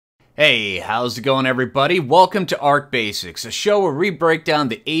Hey, how's it going everybody? Welcome to Ark Basics, a show where we break down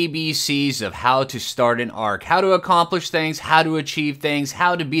the ABCs of how to start an Ark, how to accomplish things, how to achieve things,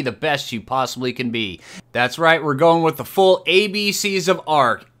 how to be the best you possibly can be. That's right, we're going with the full ABCs of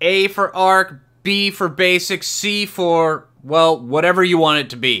Ark. A for Ark, B for Basics, C for, well, whatever you want it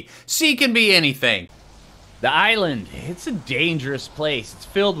to be. C can be anything. The island, it's a dangerous place. It's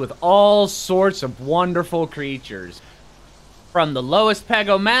filled with all sorts of wonderful creatures. From the lowest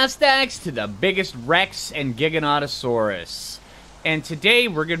Pegomastax to the biggest Rex and Giganotosaurus. And today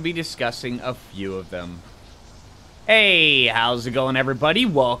we're going to be discussing a few of them. Hey, how's it going everybody?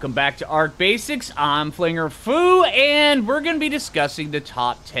 Welcome back to Ark Basics. I'm Phlinger Phoo, and we're going to be discussing the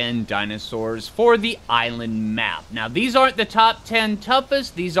top 10 dinosaurs for the island map. Now, these aren't the top 10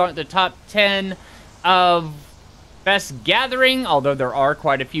 toughest. These aren't the top 10 of best gathering, although there are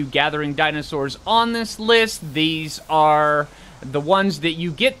quite a few gathering dinosaurs on this list. These are the ones that you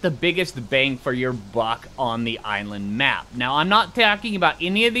get the biggest bang for your buck on the island map. Now, I'm not talking about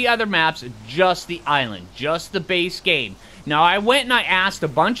any of the other maps, just the island, just the base game. Now, I went and I asked a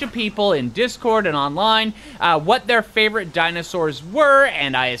bunch of people in Discord and online what their favorite dinosaurs were,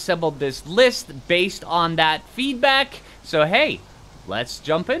 and I assembled this list based on that feedback. So, hey, let's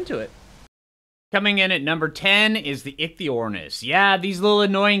jump into it. Coming in at number 10 is the Ichthyornis. Yeah, these little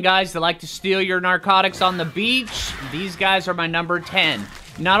annoying guys that like to steal your narcotics on the beach, these guys are my number 10.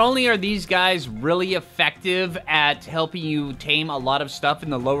 Not only are these guys really effective at helping you tame a lot of stuff in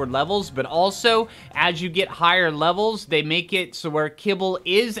the lower levels, but also, as you get higher levels, they make it so where kibble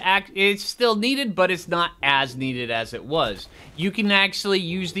is it's still needed, but it's not as needed as it was. You can actually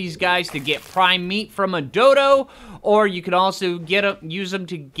use these guys to get prime meat from a dodo, or you can also use them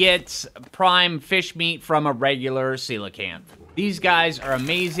to get prime fish meat from a regular coelacanth. These guys are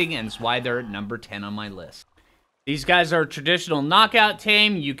amazing, and it's why they're at number 10 on my list. These guys are a traditional knockout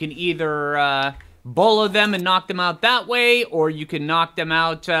tame. You can either bolo them and knock them out that way, or you can knock them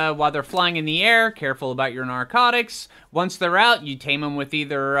out while they're flying in the air. Careful about your narcotics. Once they're out, you tame them with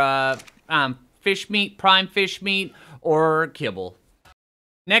either fish meat, prime fish meat, or kibble.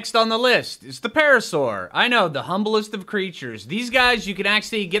 Next on the list is the Parasaur. I know, the humblest of creatures. These guys, you can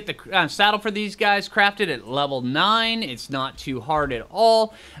actually get the saddle for these guys crafted at level 9. It's not too hard at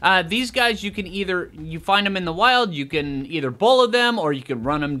all. These guys, you find them in the wild, you can either bolo them or you can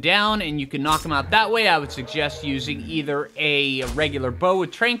run them down and you can knock them out that way. I would suggest using either a regular bow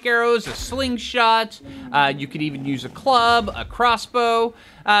with trank arrows, a slingshot, you could even use a club, a crossbow.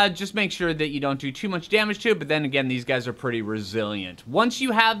 Just make sure that you don't do too much damage to it, but then again, these guys are pretty resilient. Once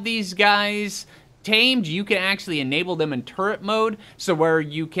you have these guys tamed, you can actually enable them in turret mode, so where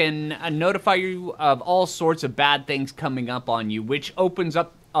you can notify you of all sorts of bad things coming up on you, which opens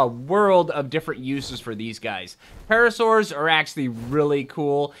up a world of different uses for these guys. Parasaurs are actually really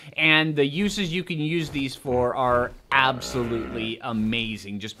cool, and the uses you can use these for are absolutely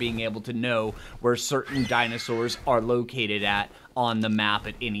amazing. Just being able to know where certain dinosaurs are located at on the map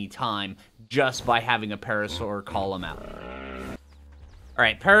at any time, just by having a Parasaur call them out.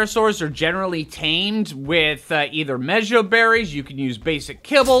 Alright, Parasaurs are generally tamed with either mesoberries. You can use basic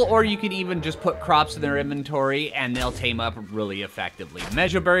kibble, or you can even just put crops in their inventory and they'll tame up really effectively.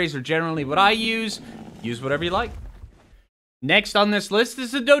 Mesoberries are generally what I use. Use whatever you like. Next on this list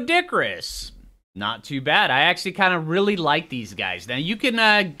is the Doedicurus. Not too bad. I actually kind of really like these guys. Now, you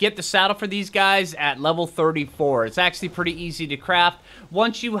can get the saddle for these guys at level 34. It's actually pretty easy to craft.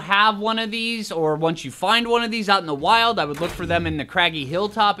 Once you have one of these, or once you find one of these out in the wild, I would look for them in the craggy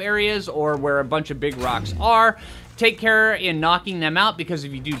hilltop areas or where a bunch of big rocks are. Take care in knocking them out, because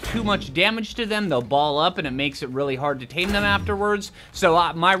if you do too much damage to them, they'll ball up and it makes it really hard to tame them afterwards.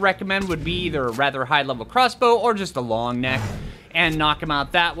 So my recommend would be either a rather high level crossbow or just a long neck, and knock them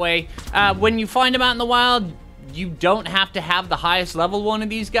out that way. When you find them out in the wild, you don't have to have the highest level one of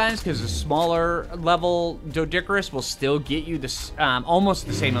these guys, because a smaller level Doedicurus will still get you this almost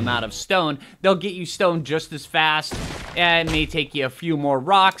the same amount of stone. They'll get you stone just as fast, and it may take you a few more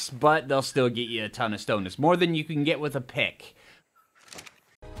rocks, but they'll still get you a ton of stone. It's more than you can get with a pick.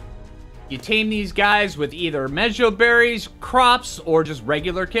 You tame these guys with either mesoberries, crops, or just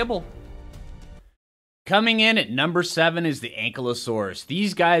regular kibble. Coming in at number 7 is the Ankylosaurus.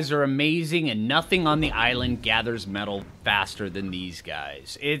 These guys are amazing, and nothing on the island gathers metal faster than these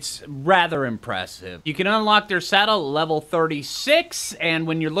guys. It's rather impressive. You can unlock their saddle at level 36, and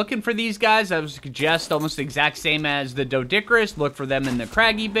when you're looking for these guys, I would suggest almost the exact same as the Doedicurus. Look for them in the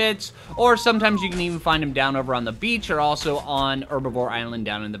craggy bits, or sometimes you can even find them down over on the beach, or also on Herbivore Island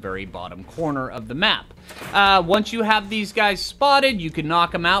down in the very bottom corner of the map. Once you have these guys spotted, you can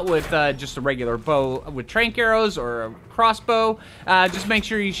knock them out with just a regular bow with tranq arrows or a crossbow. Just make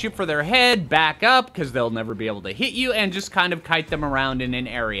sure you shoot for their head, back up, because they'll never be able to hit you, and just kind of kite them around in an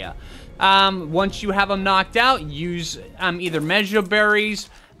area. Once you have them knocked out, use either measure berries,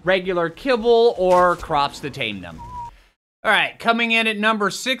 regular kibble, or crops to tame them. Alright, coming in at number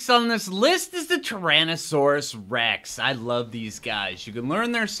 6 on this list is the Tyrannosaurus Rex. I love these guys. You can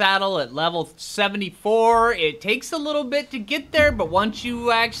learn their saddle at level 74. It takes a little bit to get there, but once you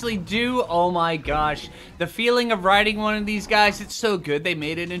actually do, oh my gosh. The feeling of riding one of these guys, it's so good they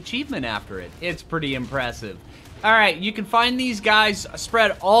made an achievement after it. It's pretty impressive. Alright, you can find these guys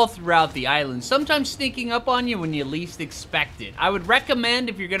spread all throughout the island, sometimes sneaking up on you when you least expect it. I would recommend,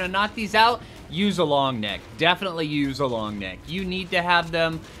 if you're going to knock these out, use a long neck. Definitely use a long neck. You need to have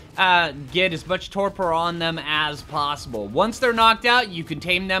them get as much torpor on them as possible. Once they're knocked out, you can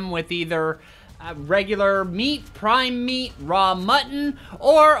tame them with either regular meat, prime meat, raw mutton,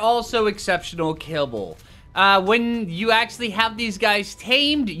 or also exceptional kibble. When you actually have these guys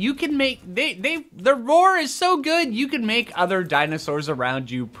tamed, you can make, their roar is so good, you can make other dinosaurs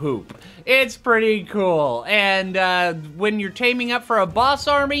around you poop. It's pretty cool. And, when you're taming up for a boss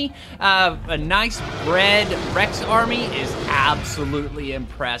army, a nice bred Rex army is absolutely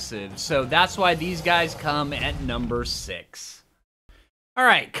impressive. So that's why these guys come at number 6.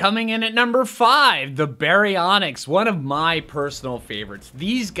 Alright, coming in at number 5, the Baryonyx, one of my personal favorites.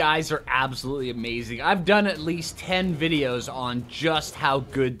 These guys are absolutely amazing. I've done at least 10 videos on just how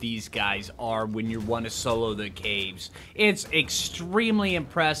good these guys are when you want to solo the caves. It's extremely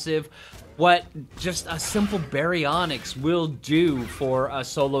impressive what just a simple Baryonyx will do for a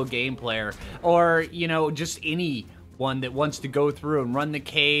solo game player, or, you know, just any one that wants to go through and run the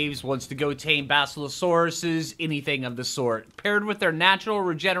caves, wants to go tame Basilosauruses, anything of the sort. Paired with their natural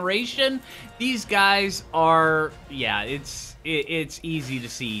regeneration, these guys are, yeah, it's easy to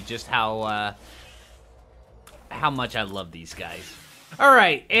see just how much I love these guys.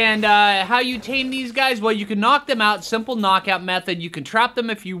 Alright, and how you tame these guys? Well, you can knock them out, simple knockout method. You can trap them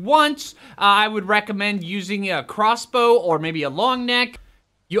if you want. I would recommend using a crossbow or maybe a long neck.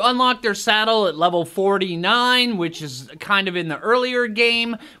 You unlock their saddle at level 49, which is kind of in the earlier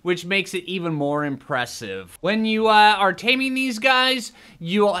game, which makes it even more impressive. When you are taming these guys,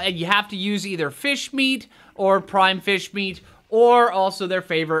 you have to use either fish meat or prime fish meat, or also their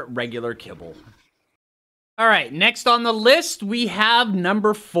favorite regular kibble. Alright, next on the list, we have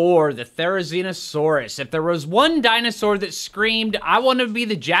number 4, the Therizinosaurus. If there was one dinosaur that screamed, I want to be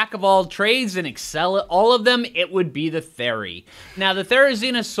the jack of all trades and excel at all of them, it would be the Theri. Now, the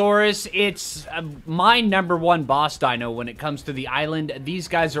Therizinosaurus, it's my number 1 boss dino when it comes to the island. These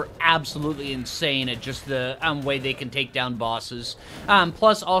guys are absolutely insane at just the way they can take down bosses.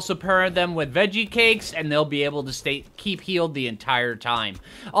 Plus, also pair them with veggie cakes, and they'll be able to keep healed the entire time.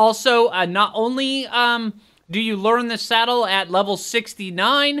 Also, not only do you learn the saddle at level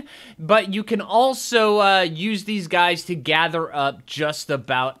 69, but you can also use these guys to gather up just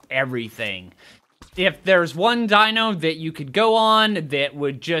about everything. If there's one dino that you could go on that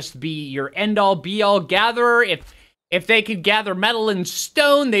would just be your end-all, be-all gatherer, if they could gather metal and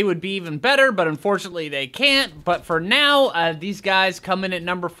stone, they would be even better, but unfortunately they can't. But for now, these guys come in at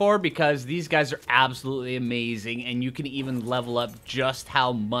number 4 because these guys are absolutely amazing, and you can even level up just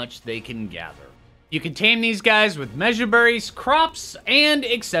how much they can gather. You can tame these guys with measure berries, crops, and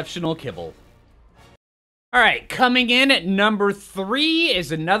exceptional kibble. Alright, coming in at number 3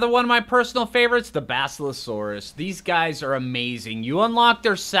 is another one of my personal favorites, the Basilosaurus. These guys are amazing. You unlock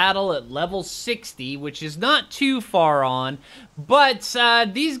their saddle at level 60, which is not too far on, but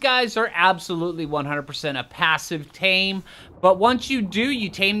these guys are absolutely 100% a passive tame. But once you do, you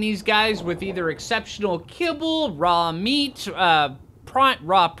tame these guys with either exceptional kibble, raw meat,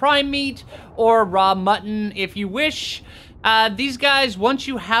 raw prime meat, or raw mutton if you wish. These guys, once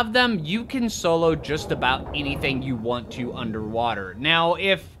you have them, you can solo just about anything you want to underwater. Now,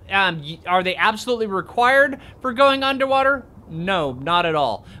 are they absolutely required for going underwater? No, not at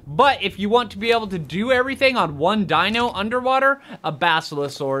all. But if you want to be able to do everything on one dino underwater, a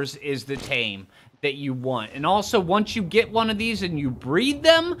Basilosaurus is the tame that you want. And also, once you get one of these and you breed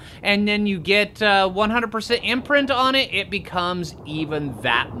them, and then you get 100% imprint on it, it becomes even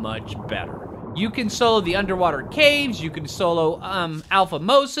that much better. You can solo the underwater caves, you can solo Alpha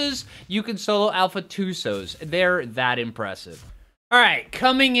Mosas, you can solo Alpha Tusos. They're that impressive. Alright,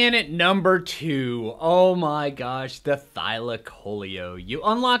 coming in at number 2, oh my gosh, the Thylacoleo. You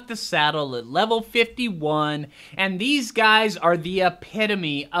unlock the saddle at level 51, and these guys are the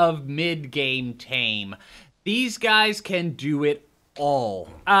epitome of mid-game tame. These guys can do it all.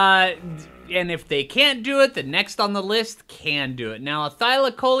 And if they can't do it, the next on the list can do it. Now, a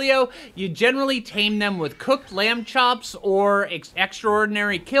Thylacoleo, you generally tame them with cooked lamb chops or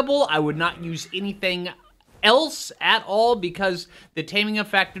extraordinary kibble. I would not use anything else at all because the taming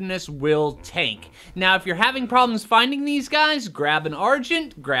effectiveness will tank. Now, if you're having problems finding these guys, grab an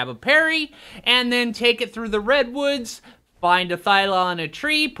Argent, grab a Perry, and then take it through the redwoods. Find a Thyla on a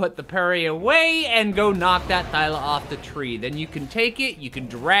tree, put the Perry away, and go knock that Thyla off the tree. Then you can take it, you can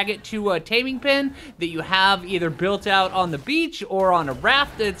drag it to a taming pen that you have either built out on the beach or on a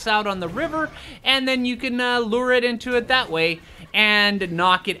raft that's out on the river, and then you can lure it into it that way and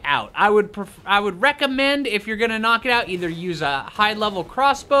knock it out. I would recommend, if you're gonna knock it out, either use a high-level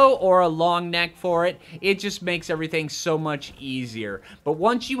crossbow or a long neck for it. It just makes everything so much easier. But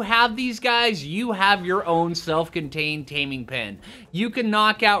once you have these guys, you have your own self-contained taming pen. You can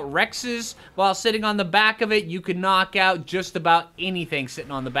knock out Rexes while sitting on the back of it. You can knock out just about anything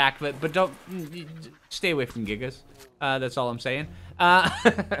sitting on the back of it, but don't stay away from Gigas. That's all I'm saying.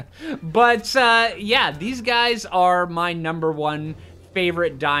 But yeah, these guys are my #1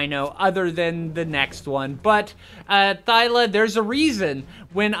 favorite dino other than the next one. But Thyla, there's a reason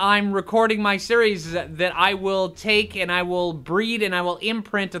when I'm recording my series that I will take and I will breed and I will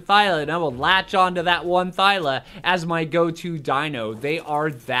imprint a Thyla and I will latch onto that one Thyla as my go-to dino. They are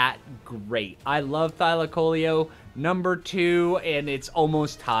that great. I love Thylacoleo #2, and it's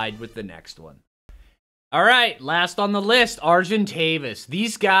almost tied with the next one. All right, last on the list, Argentavis.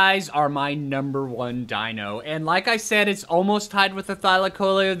 These guys are my #1 dino, and like I said, it's almost tied with the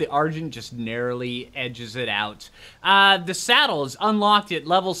Thylacoleo. The Argent just narrowly edges it out. The saddle is unlocked at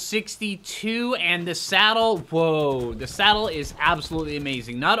level 62, and the saddle, whoa, the saddle is absolutely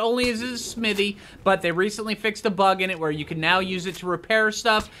amazing. Not only is it a smithy, but they recently fixed a bug in it where you can now use it to repair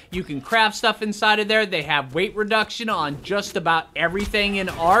stuff. You can craft stuff inside of there. They have weight reduction on just about everything in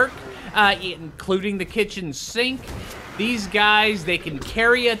Ark. Including the kitchen sink. These guys, they can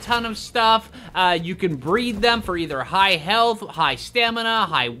carry a ton of stuff. You can breed them for either high health, high stamina,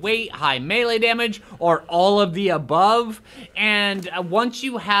 high weight, high melee damage, or all of the above. And once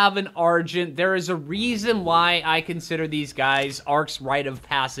you have an Argent, there is a reason why I consider these guys Ark's rite of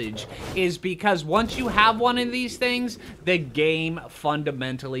passage, is because once you have one of these things, the game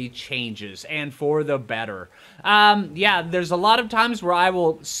fundamentally changes, and for the better. Yeah, there's a lot of times where I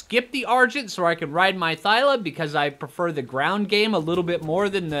will skip the Argent so I can ride my Thyla because I prefer the ground game a little bit more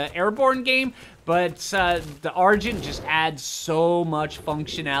than the airborne game, but the Argent just adds so much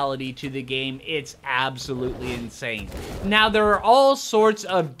functionality to the game. It's absolutely insane. Now, there are all sorts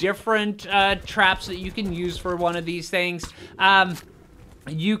of different traps that you can use for one of these things.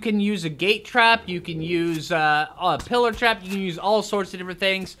 You can use a gate trap, you can use a pillar trap, you can use all sorts of different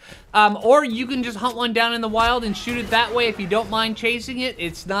things. Or you can just hunt one down in the wild and shoot it that way if you don't mind chasing it.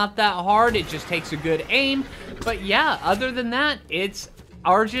 It's not that hard, it just takes a good aim. But yeah, other than that, it's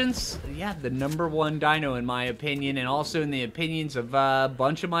Argent's, yeah, the #1 dino in my opinion, and also in the opinions of a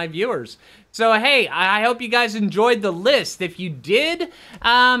bunch of my viewers. So hey, I hope you guys enjoyed the list. If you did,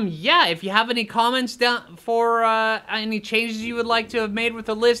 yeah, if you have any comments down for any changes you would like to have made with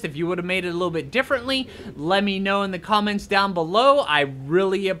the list, if you would have made it a little bit differently, let me know in the comments down below. I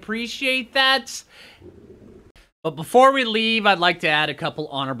really appreciate that. But before we leave, I'd like to add a couple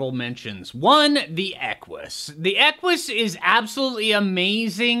honorable mentions. One, the Equus. The Equus is absolutely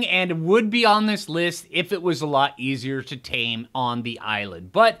amazing and would be on this list if it was a lot easier to tame on the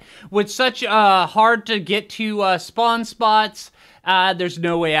island. But with such hard to get to spawn spots, there's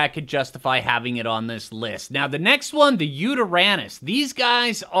no way I could justify having it on this list. Now, the next one, the Uteranus. These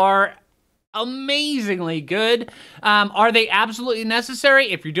guys are amazingly good. Are they absolutely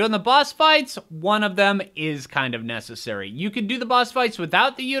necessary? If you're doing the boss fights, one of them is kind of necessary. You can do the boss fights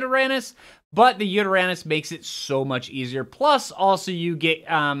without the Uteranus, but the Uteranus makes it so much easier. Plus, also you get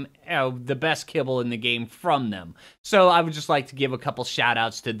the best kibble in the game from them. So I would just like to give a couple shout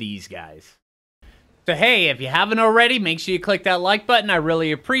outs to these guys. So hey, if you haven't already, make sure you click that like button. I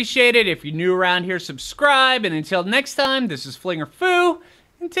really appreciate it. If you're new around here, subscribe. And until next time, this is Phlinger Phoo.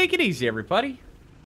 And take it easy, everybody.